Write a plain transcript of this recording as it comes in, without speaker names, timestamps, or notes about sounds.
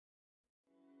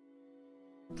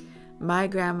My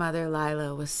grandmother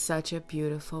Lila was such a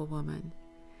beautiful woman,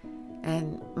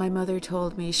 and my mother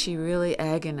told me she really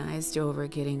agonized over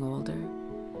getting older,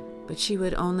 but she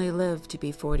would only live to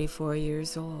be 44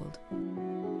 years old.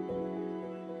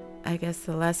 I guess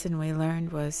the lesson we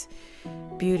learned was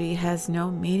beauty has no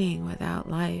meaning without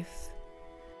life.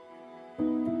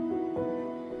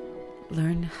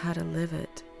 Learn how to live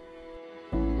it.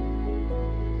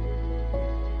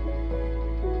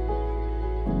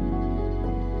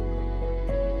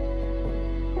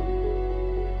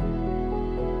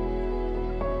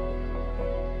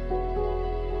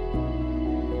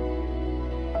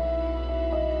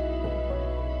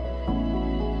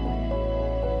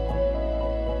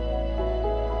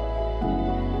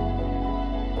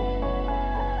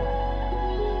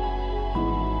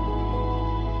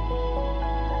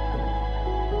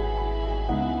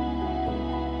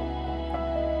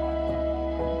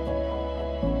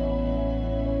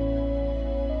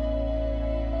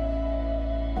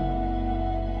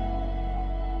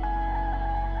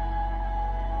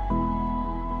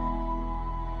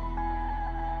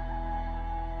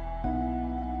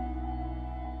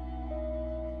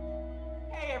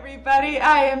 Everybody,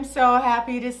 I am so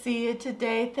happy to see you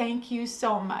today. Thank you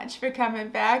so much for coming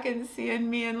back and seeing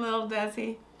me and little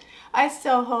Desi. I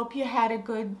so hope you had a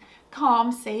good,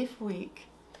 calm, safe week.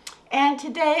 And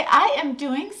today I am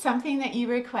doing something that you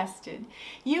requested.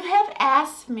 You have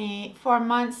asked me for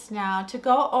months now to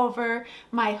go over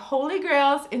my holy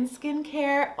grails in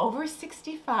skincare over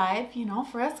 65, you know,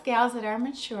 for us gals that are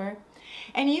mature.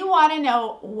 And you want to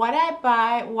know what I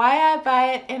buy, why I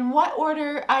buy it, and what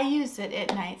order I use it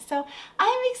at night. So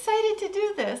I'm excited to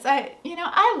do this.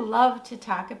 I love to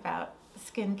talk about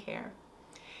skincare.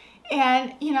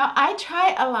 And, I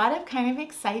try a lot of kind of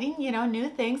exciting, new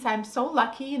things. I'm so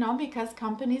lucky, because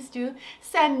companies do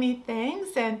send me things.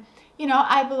 And,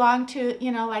 I belong to,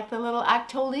 like the little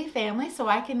Octoly family, so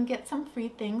I can get some free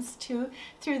things too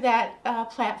through that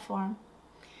platform.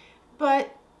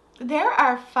 But there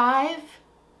are 5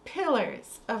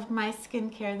 pillars of my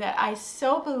skincare that I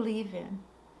so believe in.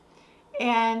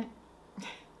 And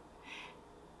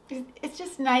it's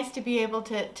just nice to be able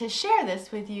to share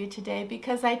this with you today,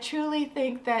 because I truly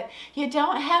think that you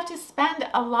don't have to spend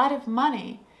a lot of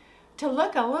money to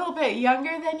look a little bit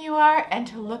younger than you are and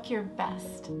to look your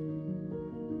best.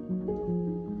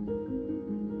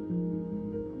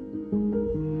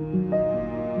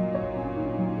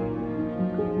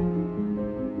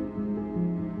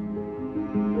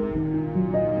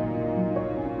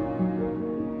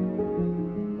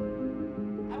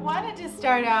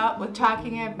 Start out with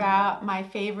talking about my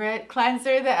favorite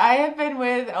cleanser that I have been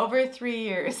with over 3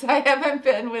 years. I haven't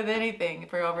been with anything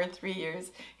for over 3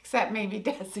 years, except maybe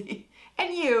Desi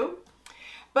and you.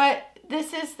 But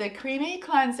this is the Creamy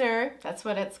Cleanser. That's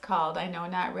what it's called. I know,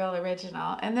 not real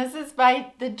original. And this is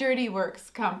by the Dirty Works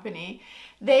company.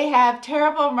 They have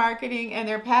terrible marketing, and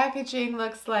their packaging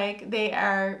looks like they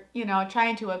are,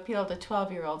 trying to appeal to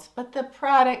 12-year-olds. But the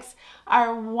products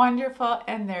are wonderful,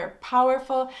 and they're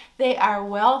powerful. They are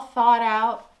well thought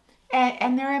out,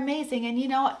 and they're amazing. And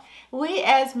we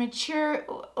as mature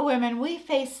women, we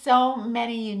face so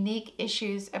many unique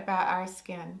issues about our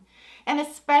skin. And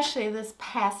especially this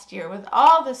past year with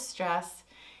all the stress,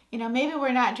 maybe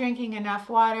we're not drinking enough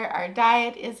water, our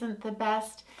diet isn't the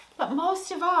best, but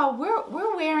most of all,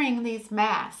 we're wearing these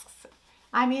masks.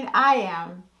 I mean, I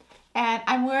am, and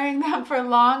I'm wearing them for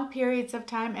long periods of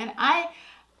time, and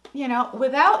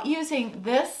without using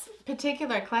this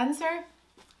particular cleanser,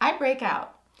 I break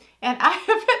out. And I have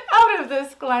been out of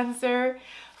this cleanser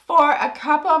for a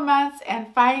couple months,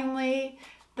 and finally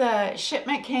the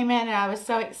shipment came in, and I was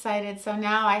so excited. So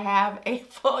now I have a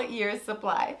full year's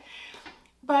supply.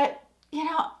 But,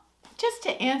 just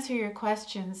to answer your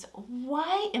questions,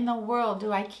 why in the world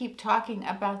do I keep talking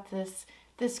about this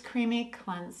creamy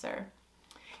cleanser?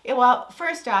 Well,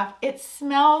 first off, it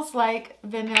smells like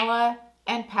vanilla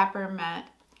and peppermint.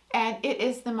 And it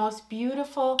is the most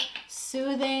beautiful,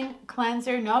 soothing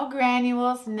cleanser. No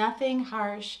granules, nothing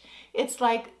harsh. It's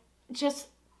like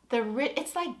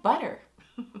it's like butter.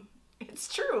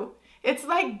 It's true. It's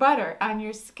like butter on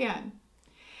your skin.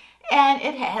 And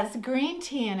it has green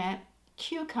tea in it,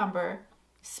 cucumber,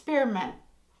 spearmint,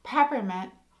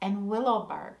 peppermint, and willow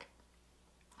bark.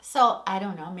 So, I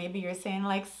don't know, maybe you're saying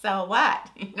like, so what?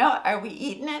 Are we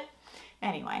eating it?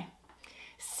 Anyway,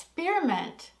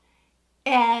 spearmint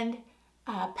and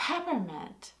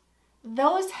peppermint,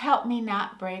 those help me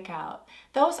not break out.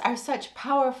 Those are such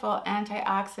powerful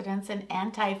antioxidants and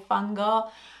antifungal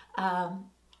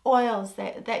oils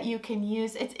that you can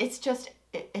use. It's just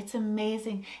it's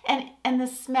amazing. And the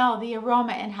smell, the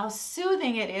aroma, and how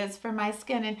soothing it is for my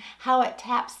skin, and how it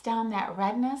taps down that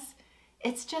redness.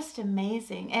 It's just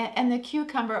amazing. And the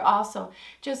cucumber also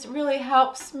just really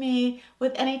helps me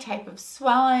with any type of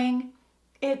swelling.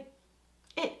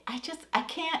 I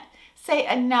can't say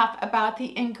enough about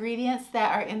the ingredients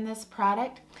that are in this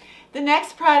product. The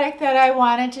next product that I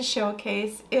wanted to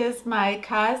showcase is my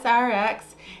CosRx,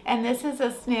 and this is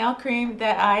a snail cream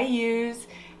that I use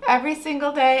every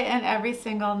single day and every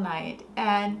single night.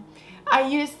 And I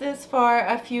use this for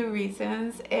a few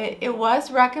reasons. It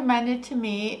was recommended to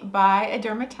me by a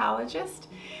dermatologist,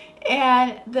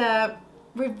 and the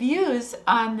reviews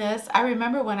on this, I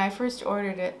remember when I first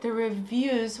ordered it, the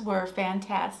reviews were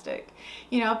fantastic.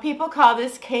 You know, people call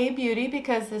this K-beauty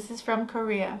because this is from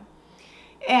Korea,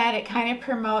 and it kind of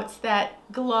promotes that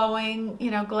glowing, you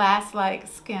know, glass-like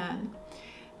skin.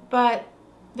 But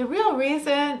the real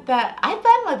reason that I've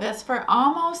been with this for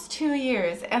almost 2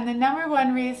 years, and the number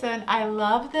one reason I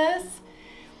love this,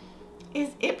 is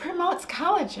it promotes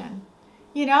collagen.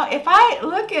 You know, if I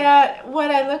look at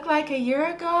what I looked like a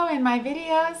year ago in my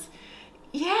videos,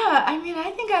 yeah, I mean,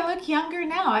 I think I look younger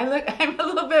now. I'm a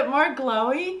little bit more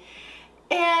glowy,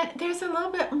 and there's a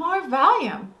little bit more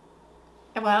volume.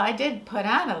 Well, I did put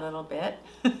on a little bit,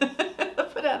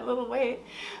 put on a little weight,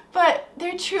 but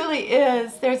there truly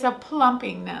is, there's a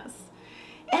plumpiness.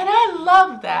 And I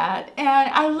love that. And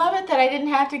I love it that I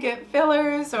didn't have to get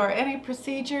fillers or any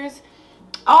procedures.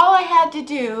 All I had to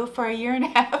do for a year and a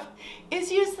half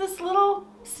is use this little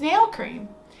snail cream.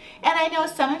 And I know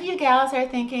some of you gals are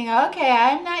thinking, okay,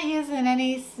 I'm not using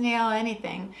any snail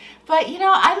anything. But you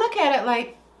know, I look at it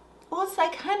like, well, it's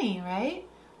like honey, right?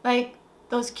 Like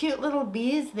those cute little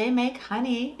bees, they make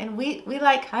honey, and we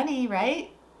like honey,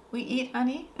 right? We eat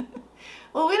honey.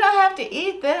 Well, we don't have to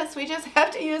eat this. We just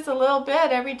have to use a little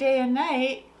bit every day and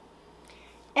night.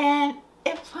 And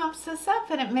it plumps us up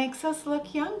and it makes us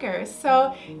look younger.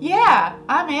 So yeah,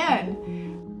 I'm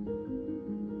in.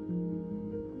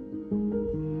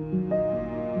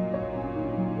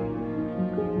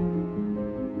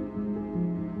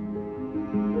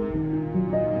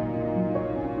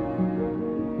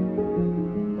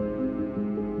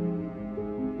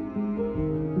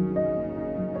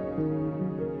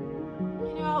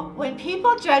 When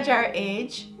people judge our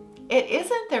age, it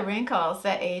isn't the wrinkles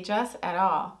that age us at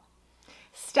all.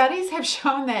 Studies have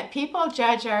shown that people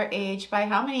judge our age by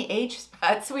how many age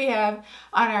spots we have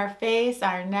on our face,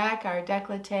 our neck, our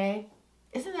décolleté.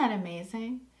 Isn't that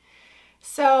amazing?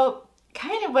 So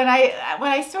kind of when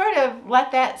I sort of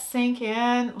let that sink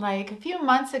in, like a few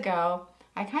months ago,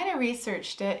 I kind of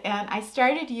researched it and I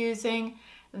started using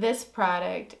this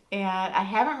product, and I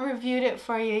haven't reviewed it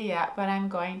for you yet, but I'm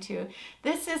going to.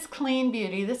 This is Clean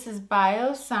Beauty. This is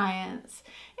Bioscience,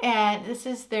 and this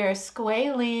is their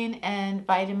squalene and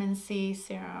vitamin C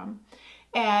serum.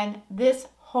 And this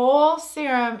whole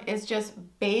serum is just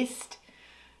based,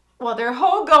 well, their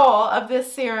whole goal of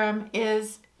this serum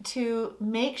is to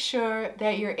make sure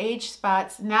that your age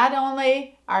spots not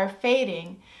only are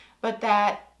fading, but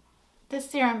that the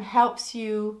serum helps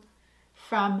you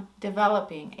from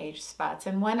developing age spots.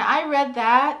 And when I read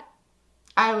that,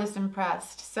 I was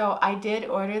impressed. So I did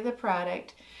order the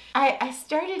product. I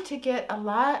started to get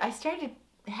I started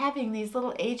having these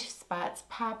little age spots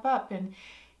pop up, and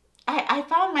I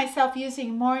found myself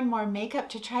using more and more makeup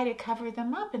to try to cover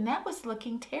them up, and that was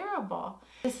looking terrible.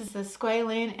 This is the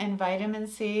squalene and vitamin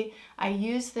C. I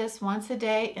use this once a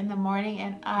day in the morning,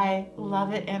 and I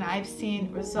love it, and I've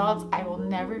seen results. I will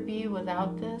never be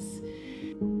without this.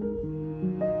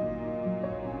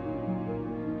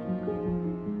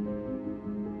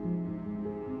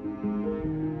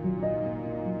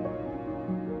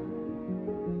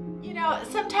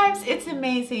 Sometimes it's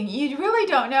amazing. You really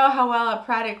don't know how well a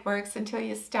product works until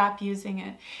you stop using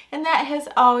it. And that has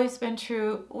always been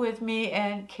true with me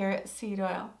and carrot seed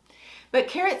oil. But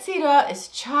carrot seed oil is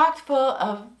chock full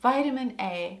of vitamin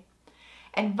A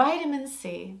and vitamin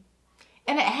C.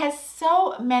 And it has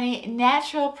so many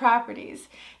natural properties,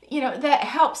 that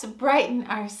helps brighten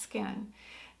our skin,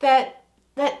 that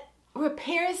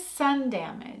repairs sun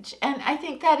damage, and I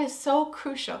think that is so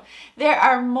crucial. There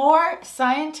are more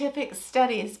scientific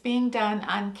studies being done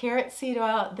on carrot seed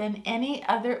oil than any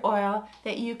other oil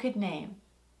that you could name.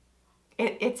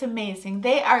 It's amazing.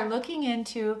 They are looking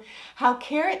into how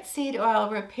carrot seed oil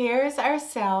repairs our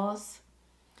cells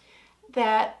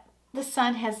that the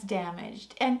sun has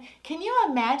damaged. And can you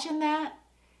imagine that?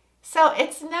 So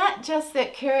it's not just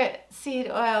that carrot seed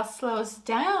oil slows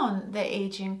down the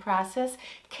aging process.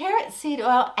 Carrot seed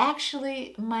oil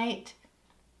actually might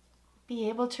be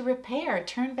able to repair,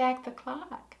 turn back the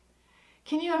clock.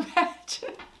 Can you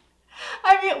imagine?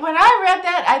 I mean, when I read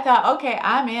that, I thought, okay,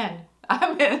 I'm in.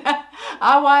 I'm in.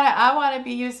 I want to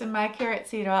be using my carrot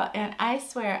seed oil, and I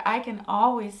swear I can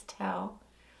always tell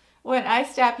when I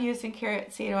stop using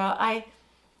carrot seed oil. I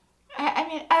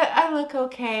look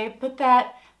okay, but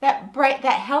that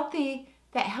healthy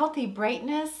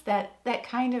brightness, that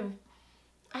kind of,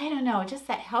 I don't know, just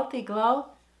that healthy glow,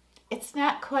 it's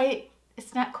not quite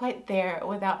there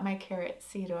without my carrot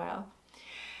seed oil.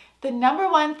 The number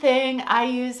one thing I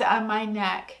use on my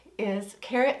neck is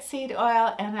carrot seed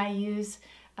oil, and I use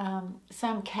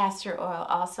some castor oil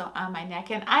also on my neck.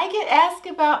 And I get asked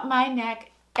about my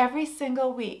neck every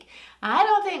single week. I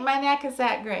don't think my neck is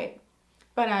that great,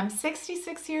 but I'm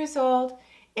 66 years old,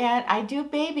 and I do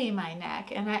baby my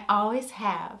neck, and I always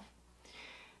have.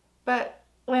 But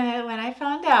when I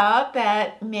found out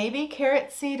that maybe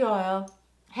carrot seed oil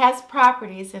has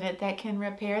properties in it that can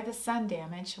repair the sun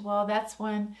damage, well, that's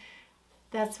when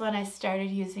I started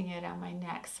using it on my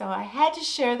neck. So I had to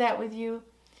share that with you.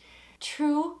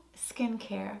 True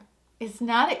skincare is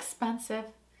not expensive,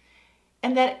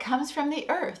 and that it comes from the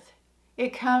earth.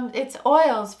 It's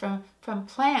oils from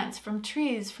plants, from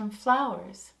trees, from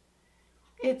flowers.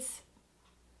 It's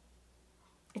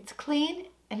clean,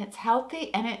 and it's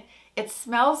healthy, and it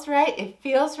smells right, it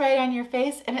feels right on your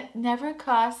face, and it never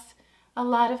costs a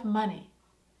lot of money.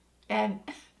 And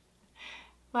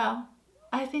well,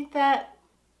 I think that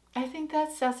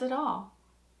says it all.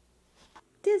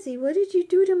 Desi, what did you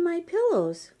do to my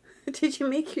pillows? Did you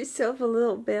make yourself a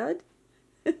little bed?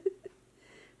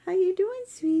 How you doing,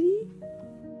 sweetie?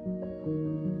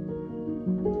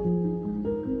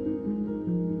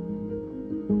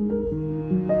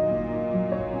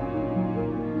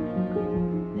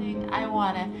 Thing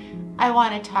I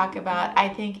want to talk about, I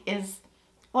think, is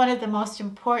one of the most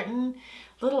important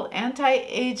little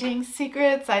anti-aging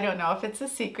secrets. I don't know if it's a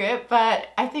secret, but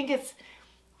I think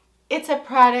it's a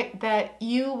product that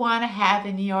you want to have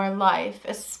in your life,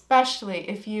 especially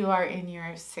if you are in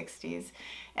your 60s,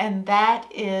 and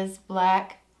that is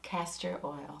black castor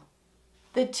oil.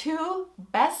 The two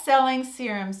best-selling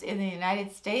serums in the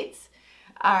United States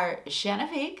are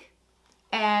Genevieve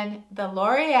and the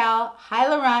L'Oreal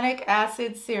Hyaluronic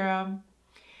Acid Serum.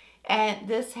 And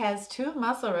this has 2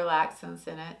 muscle relaxants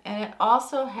in it, and it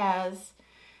also has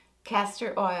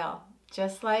castor oil,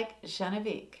 just like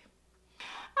Genevieve.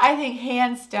 I think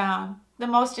hands down, the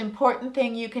most important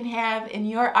thing you can have in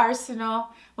your arsenal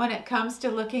when it comes to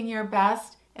looking your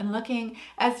best and looking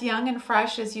as young and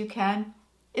fresh as you can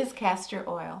is castor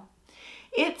oil.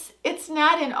 It's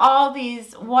not in all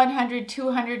these $100,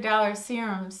 $200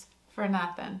 serums for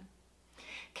nothing.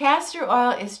 Castor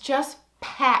oil is just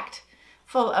packed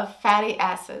full of fatty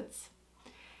acids,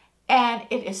 and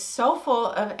it is so full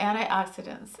of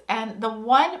antioxidants. And the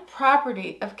one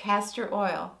property of castor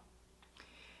oil,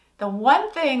 the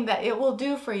one thing that it will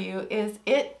do for you is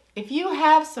if you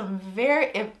have some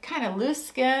very kind of loose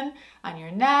skin on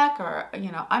your neck, or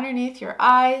underneath your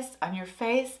eyes, on your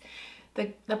face,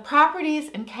 the properties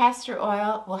in castor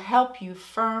oil will help you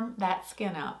firm that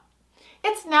skin up.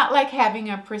 It's not like having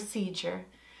a procedure,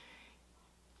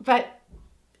 but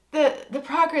the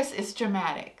progress is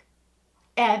dramatic,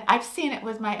 and I've seen it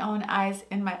with my own eyes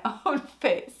in my own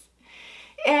face.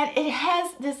 And it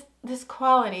has this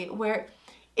quality where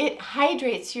it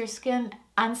hydrates your skin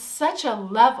on such a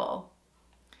level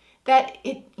that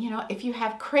if you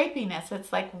have crepiness,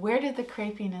 it's like, where did the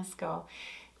crepiness go?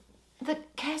 The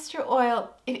castor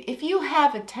oil, if you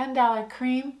have a $10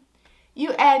 cream,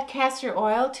 you add castor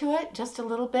oil to it just a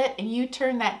little bit, and you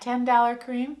turn that $10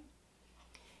 cream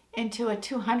into a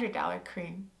 $200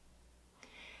 cream.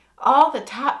 All the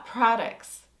top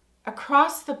products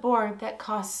across the board that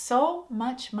cost so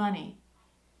much money,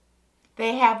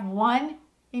 they have one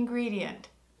ingredient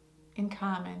in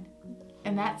common,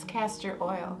 and that's castor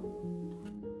oil.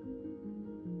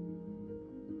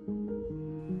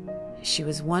 She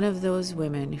was one of those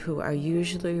women who are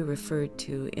usually referred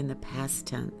to in the past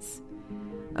tense,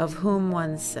 of whom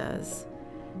one says,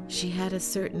 she had a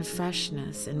certain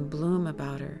freshness and bloom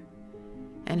about her,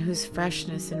 and whose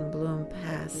freshness and bloom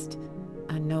passed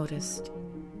unnoticed,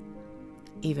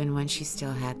 even when she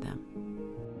still had them.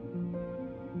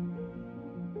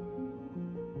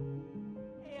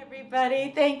 Hey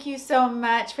everybody, thank you so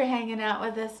much for hanging out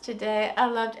with us today. I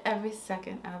loved every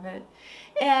second of it.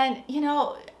 And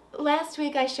last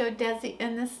week I showed Desi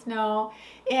in the snow,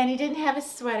 and he didn't have a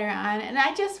sweater on, and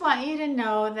I just want you to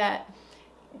know that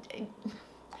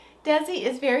Desi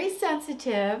is very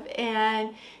sensitive,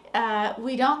 and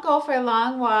we don't go for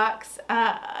long walks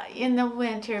in the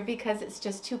winter because it's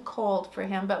just too cold for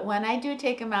him. But when I do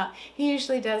take him out, he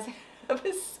usually does have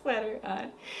a sweater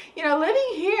on. You know, living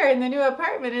here in the new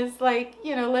apartment is like,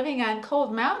 you know, living on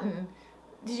Cold Mountain.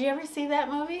 Did you ever see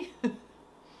that movie?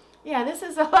 Yeah, this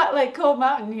is a lot like Cold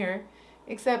Mountain here,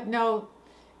 except no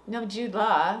Jude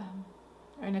Law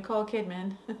or Nicole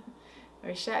Kidman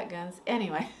or shotguns.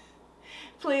 Anyway,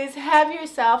 please have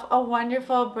yourself a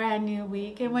wonderful brand new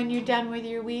week. And when you're done with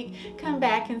your week, come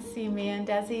back and see me and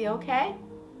Desi, okay?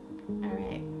 All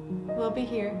right. We'll be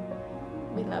here.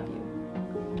 We love you.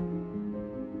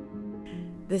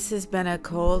 This has been a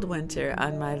cold winter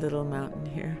on my little mountain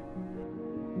here.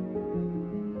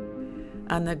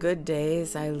 On the good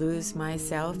days, I lose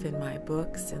myself in my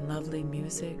books and lovely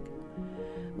music,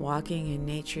 walking in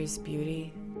nature's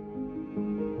beauty,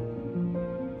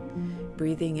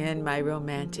 breathing in my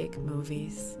romantic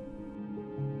movies.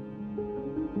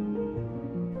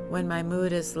 When my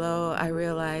mood is low, I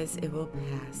realize it will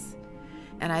pass,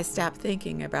 and I stop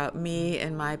thinking about me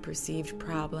and my perceived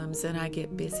problems, and I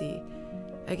get busy.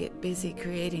 I get busy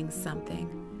creating something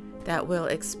that will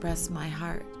express my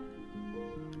heart.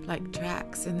 Like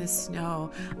tracks in the snow,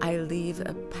 I leave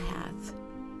a path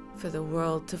for the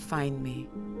world to find me.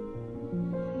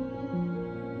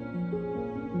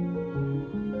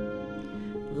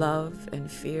 Love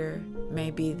and fear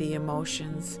may be the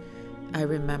emotions I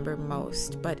remember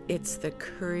most, but it's the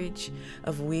courage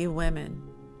of we women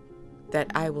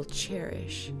that I will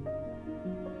cherish.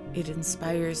 It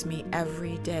inspires me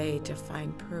every day to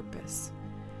find purpose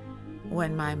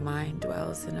when my mind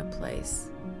dwells in a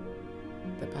place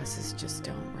the buses just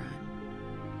don't run.